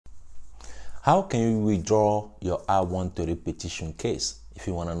How can you withdraw your I-130 petition case? If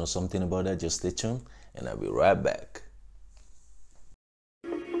you want to know something about that, just stay tuned and I'll be right back.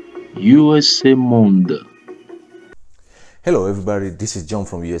 USA Monde. Hello everybody, this is John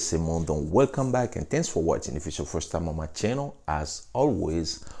from USA Monde. Welcome back and thanks for watching. If it's your first time on my channel, as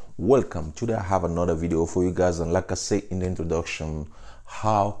always, welcome. Today I have another video for you guys, and like I say in the introduction,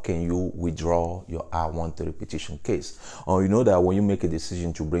 how can you withdraw your I-130 petition case? You know that when you make a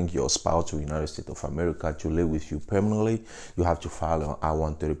decision to bring your spouse to the United States of America to live with you permanently, you have to file an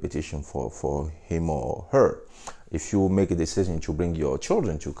I-130 petition for him or her. If you make a decision to bring your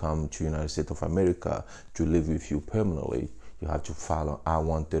children to come to the United States of America to live with you permanently, you have to file an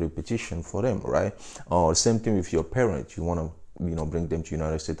I-130 petition for them, right? Same thing with your parents. You want to bring them to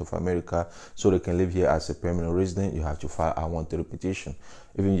United States of America so they can live here as a permanent resident, you have to file I-130 petition.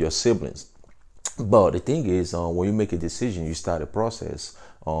 Even your siblings. But the thing is, when you make a decision, you start a process.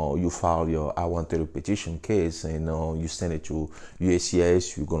 You file your I-130 petition case, and you send it to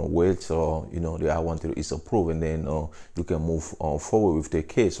USCIS. You're gonna wait till the I-130 is approved, and then you can move forward with the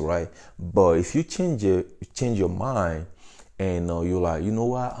case, right? But if you change your mind, and you're like, you know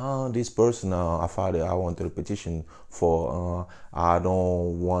what, this person I filed the I-130 petition for, I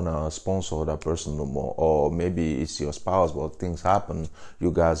don't want to sponsor that person no more. Or maybe it's your spouse, but things happen,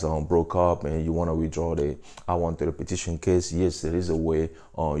 you guys broke up and you want to withdraw the I-130 petition case. Yes, there is a way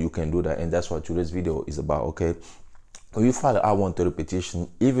you can do that, and that's what today's video is about. Okay, when you file an I-130 petition,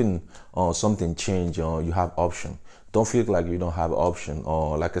 even something change, you have option. Don't feel like you don't have option.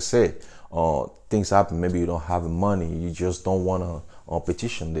 Like I said, things happen. Maybe you don't have money. You just don't want to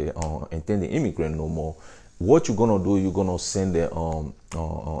petition the intended immigrant no more. What you're gonna do? You're gonna send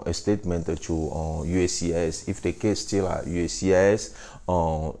a statement to USCIS. If the case still at USCIS,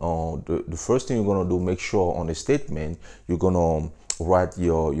 the first thing you're gonna do, make sure on the statement you're gonna write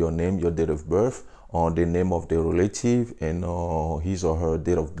your name, your date of birth, the name of the relative, and his or her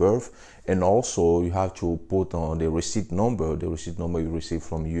date of birth. And also you have to put on the receipt number you receive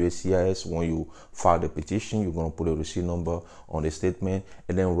from USCIS. When you file the petition, you're going to put a receipt number on the statement,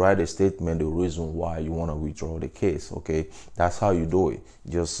 and then write a statement, the reason why you want to withdraw the case. Okay, that's how you do it.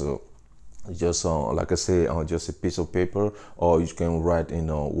 Just like I say, just a piece of paper, or you can write in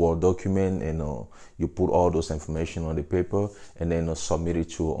a Word document, and you put all those information on the paper, and then submit it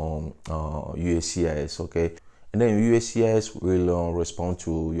to USCIS. Okay, and then USCIS will respond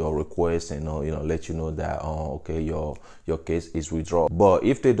to your request, and let you know that okay, your case is withdrawn. But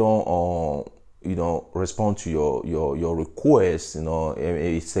if they don't respond to your request,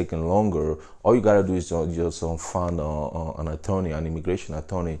 it's taking longer, all you gotta do is just find an attorney, an immigration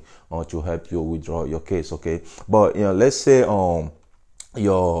attorney, to help you withdraw your case. Okay, but let's say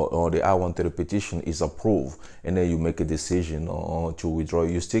the I-130 petition is approved, and then you make a decision to withdraw.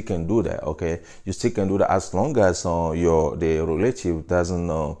 You still can do that. Okay, you still can do that as long as the relative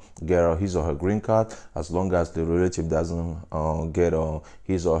doesn't get his or her green card, as long as the relative doesn't get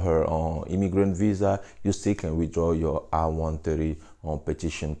his or her immigrant visa. You still can withdraw your I-130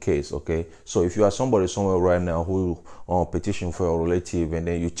 petition case. Okay, so if you are somebody somewhere right now who petition for your relative, and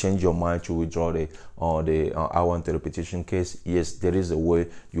then you change your mind to withdraw the I-130 petition case, yes, there is a way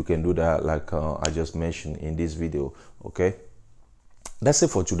you can do that, like I just mentioned in this video. Okay, that's it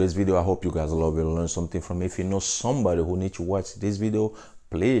for today's video. I hope you guys love it, learn something from it. If you know somebody who needs to watch this video,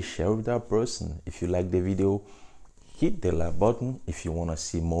 please share with that person. If you like the video, hit the like button. If you want to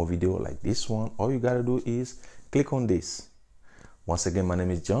see more video like this one, all you gotta do is click on this. Once again, my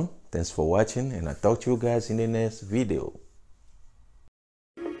name is John. Thanks for watching, and I'll talk to you guys in the next video.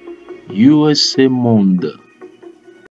 USA Monde.